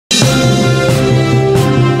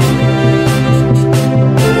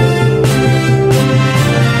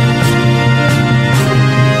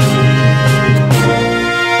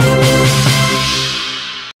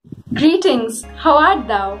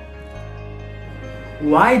thou?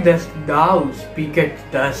 Why dost thou speak it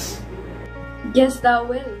thus? Guess thou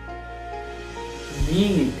will.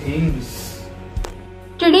 Many things.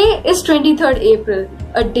 Today is 23rd April,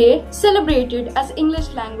 a day celebrated as English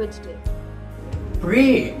Language Day.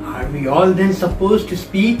 Pray, are we all then supposed to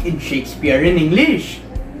speak in Shakespearean English?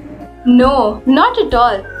 No, not at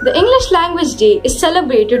all. The English Language Day is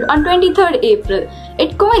celebrated on 23rd April.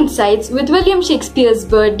 It coincides with William Shakespeare's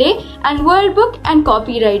birthday and World Book and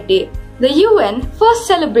Copyright Day. The UN first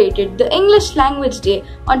celebrated the English Language Day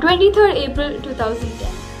on 23rd April 2010.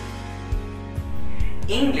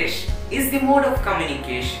 English is the mode of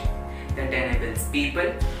communication that enables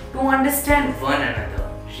people to understand one another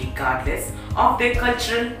regardless of their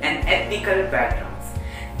cultural and ethnical backgrounds.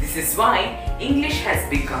 This is why English has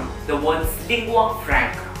become the world's lingua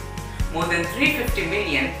franca. More than 350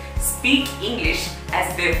 million speak English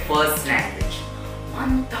as their first language.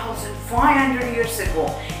 1,500 years ago,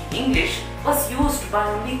 English was used by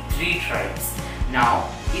only 3 tribes. Now,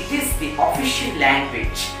 it is the official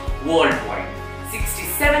language worldwide.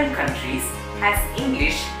 67 countries has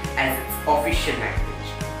English as its official language.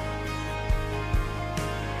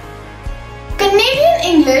 Canadian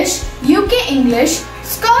English, UK English,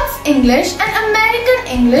 Scots English and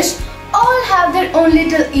American English all have their own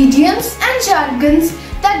little idioms and jargons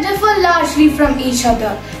that differ largely from each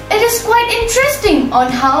other. It is quite interesting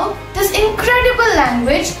on how this incredible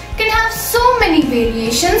language can have so many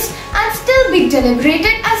variations and still be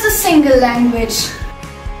deliberated as a single language.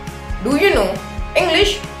 Do you know,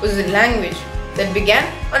 English was a language that began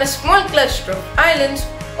on a small cluster of islands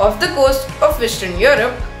off the coast of Western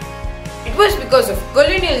Europe. It was because of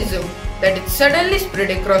colonialism that it suddenly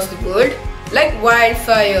spread across the world like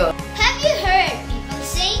wildfire. Have you heard people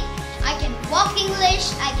say, I can walk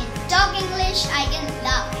English, I can talk English, I can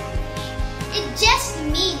laugh English? It just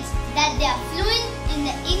means that they are fluent in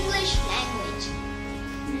the English language.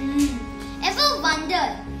 Ever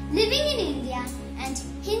wondered, living in India and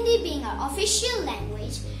Hindi being our official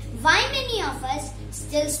language, why many of us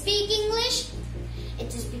still speak English?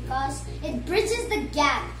 It is because it bridges the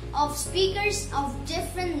gap of speakers of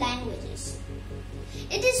different languages.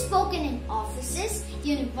 It is spoken in offices,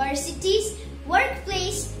 universities,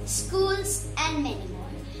 workplace, schools and many more.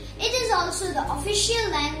 It is also the official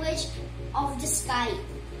language of the sky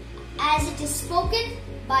as it is spoken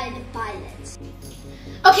by the pilots.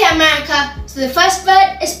 Okay America, so the first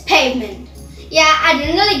word is pavement. Yeah, I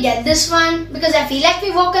didn't really get this one because I feel like we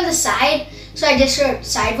walk on the side, so I just wrote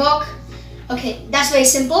sidewalk. Okay, that's very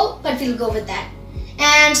simple, but we'll go with that.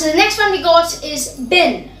 And so the next one we got is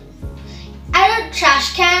bin. I wrote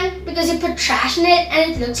trash can because you put trash in it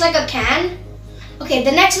and it looks like a can. Okay,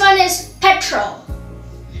 the next one is petrol.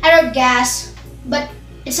 I wrote gas, but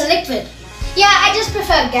it's a liquid. Yeah, I just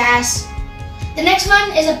prefer gas. The next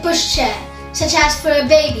one is a pushchair, such as for a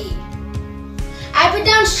baby. I put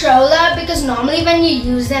down stroller because normally when you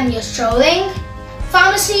use them you're strolling.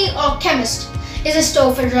 Pharmacy or chemist is a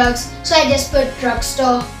store for drugs, so I just put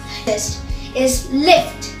drugstore. This is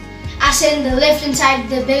lift, as in the lift inside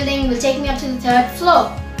the building will take me up to the 3rd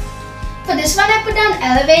floor. For this one I put down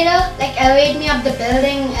elevator, like elevate me up the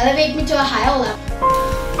building, elevate me to a higher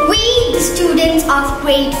level. We, the students of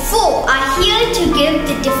grade 4, are here to give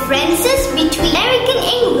the differences between American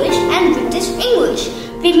English and British English.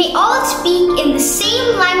 We may all speak in the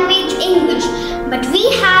same language English, but we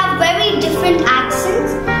have very different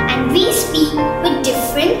accents and we speak with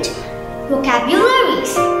different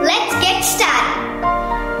vocabularies. Let's get started.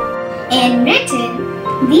 In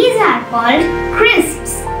Britain, these are called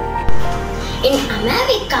crisps. In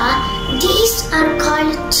America, these are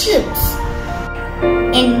called chips.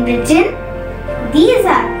 In Britain, these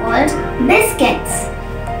are called biscuits.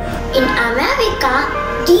 In America,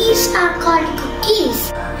 these are called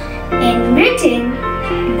cookies. In Britain,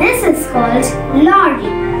 this is called lorry.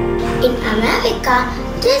 In America,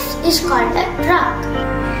 this is called a truck.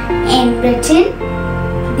 In Britain,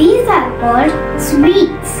 these are called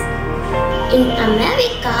sweets. In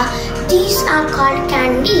America, these are called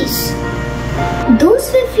candies.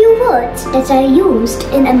 Those were few words that are used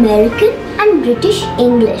in American and British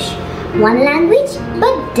English. One language,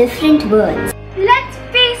 but different words. Let's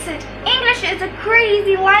face it, English is a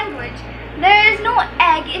crazy language. There is no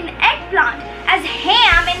egg in eggplant, as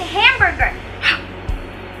ham in hamburger.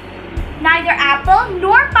 Neither apple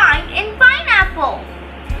nor pine in pineapple.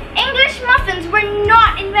 English muffins were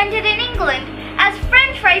not invented in England, as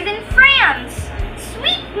French fries in France.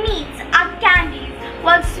 Sweet meats are candies,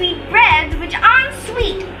 while sweet breads, which aren't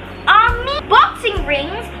sweet, are meat. Boxing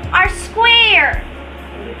rings are square.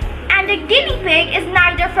 And a guinea pig is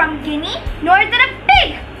neither from Guinea nor is it a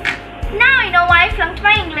pig. Now I know why I flunked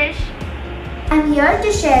my English. I'm here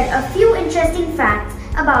to share a few interesting facts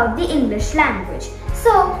about the English language.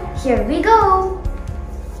 So, here we go.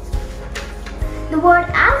 The word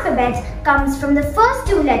alphabet comes from the first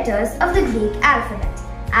two letters of the Greek alphabet,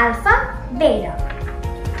 alpha, beta.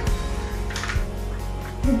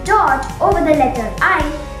 The dot over the letter I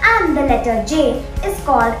and the letter J is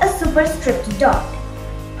called a superscript dot.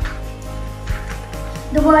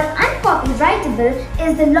 The word uncopyrightable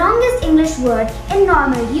is the longest English word in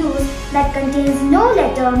normal use that contains no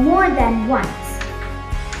letter more than once.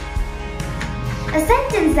 A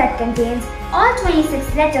sentence that contains all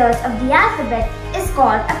 26 letters of the alphabet is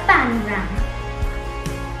called a panagram.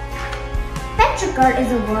 Petrichor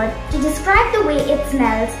is a word to describe the way it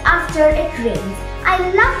smells after it rains. I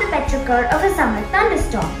love the petrichor of a summer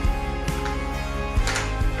thunderstorm.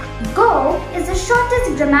 Go is the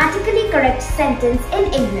shortest grammatically correct sentence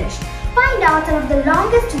in English. Find out some of the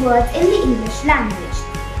longest words in the English language.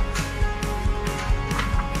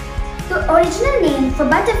 The original name for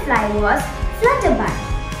butterfly was flutterby.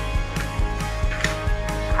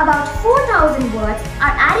 About 4,000 words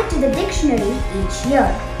are added to the dictionary each year.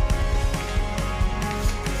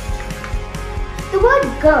 The word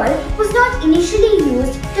girl was not initially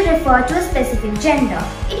used to refer to a specific gender.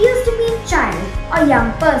 It used to mean child or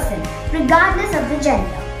young person, regardless of the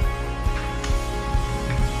gender.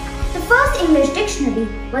 The first English dictionary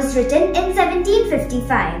was written in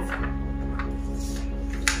 1755.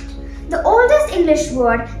 The oldest English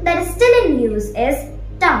word that is still in use is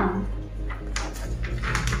town.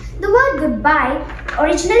 The word goodbye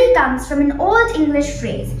originally comes from an Old English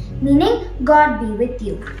phrase meaning God be with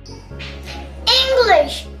you.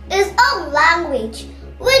 English is a language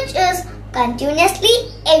which is continuously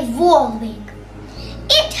evolving.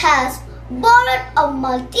 It has borrowed a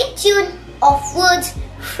multitude of words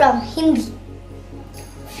from Hindi.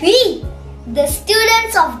 We, the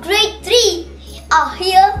students of grade 3, are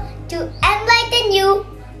here to enlighten you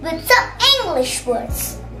with some English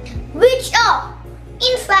words, which are,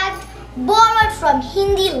 in fact, borrowed from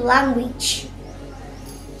Hindi language.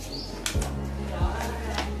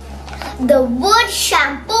 The word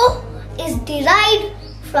shampoo is derived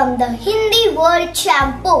from the Hindi word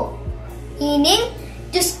shampoo, meaning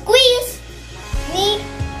to squeeze, knead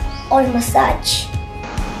or massage.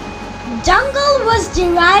 Jungle was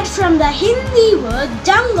derived from the Hindi word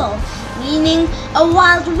jungle, meaning a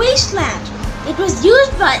wild wasteland. It was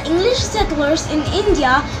used by English settlers in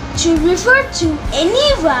India to refer to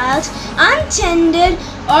any wild, untended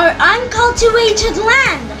or uncultivated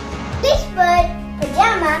land. This word,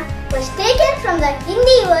 pajama, was taken from the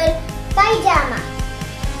Hindi word pajama.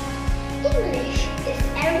 English is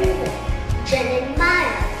everywhere, just in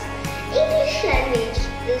miles. English language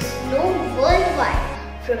is known worldwide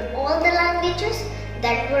from all the languages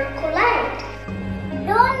that were collided.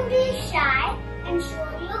 Don't be shy and show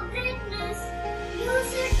your greatness.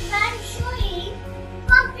 Use it when showing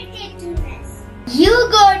competitiveness. You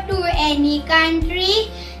go to any country,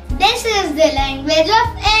 this is the language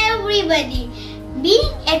of everybody,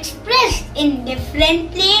 being expressed in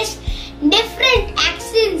different place, different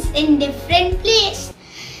accents in different place.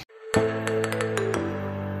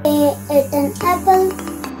 A ate an apple.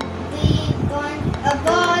 B want a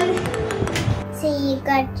ball. C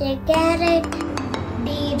got a carrot.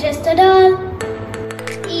 D dressed a doll.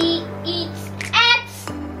 E eats eggs.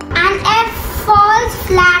 And F falls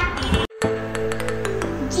flat.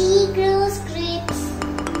 G grows grapes.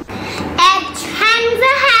 H hangs a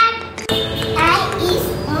hat. I is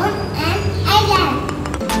on an island.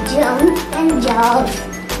 Jump and jog.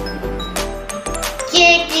 K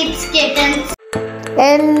keeps kittens.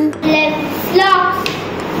 L left flocks.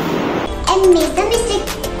 And made the mistake.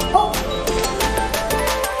 Oh.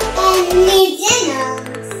 And needs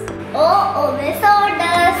dinners. O obeys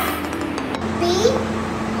orders. P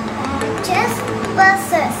just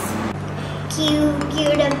buses. Q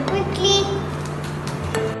queued up quickly.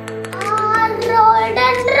 R rolled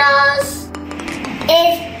and rose.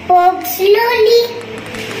 S spoke slowly.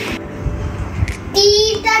 T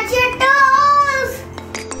touched your toes.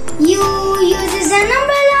 U uses an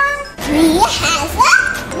umbrella. V has a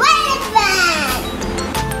wet bag.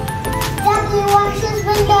 W washes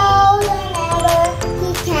windows whenever he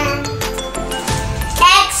can.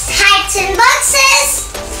 X hides in boxes.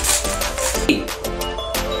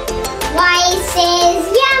 Y says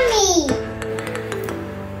yummy.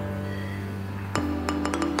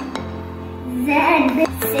 Z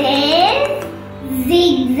says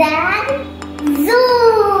zigzag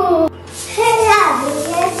zoo.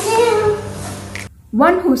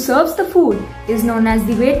 One who serves the food is known as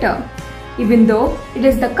the waiter, even though it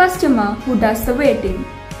is the customer who does the waiting.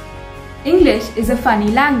 English is a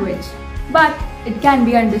funny language, but it can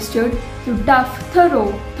be understood through tough,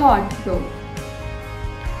 thorough thought though.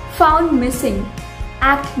 Found missing,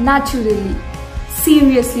 act naturally,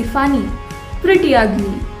 seriously funny, pretty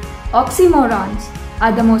ugly, oxymorons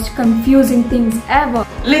are the most confusing things ever.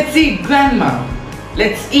 Let's eat, Grandma.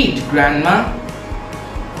 Let's eat, Grandma.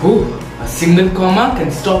 Oh, a single comma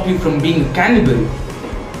can stop you from being a cannibal.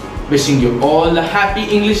 Wishing you all a happy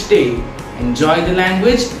English day. Enjoy the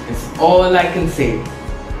language is all I can say.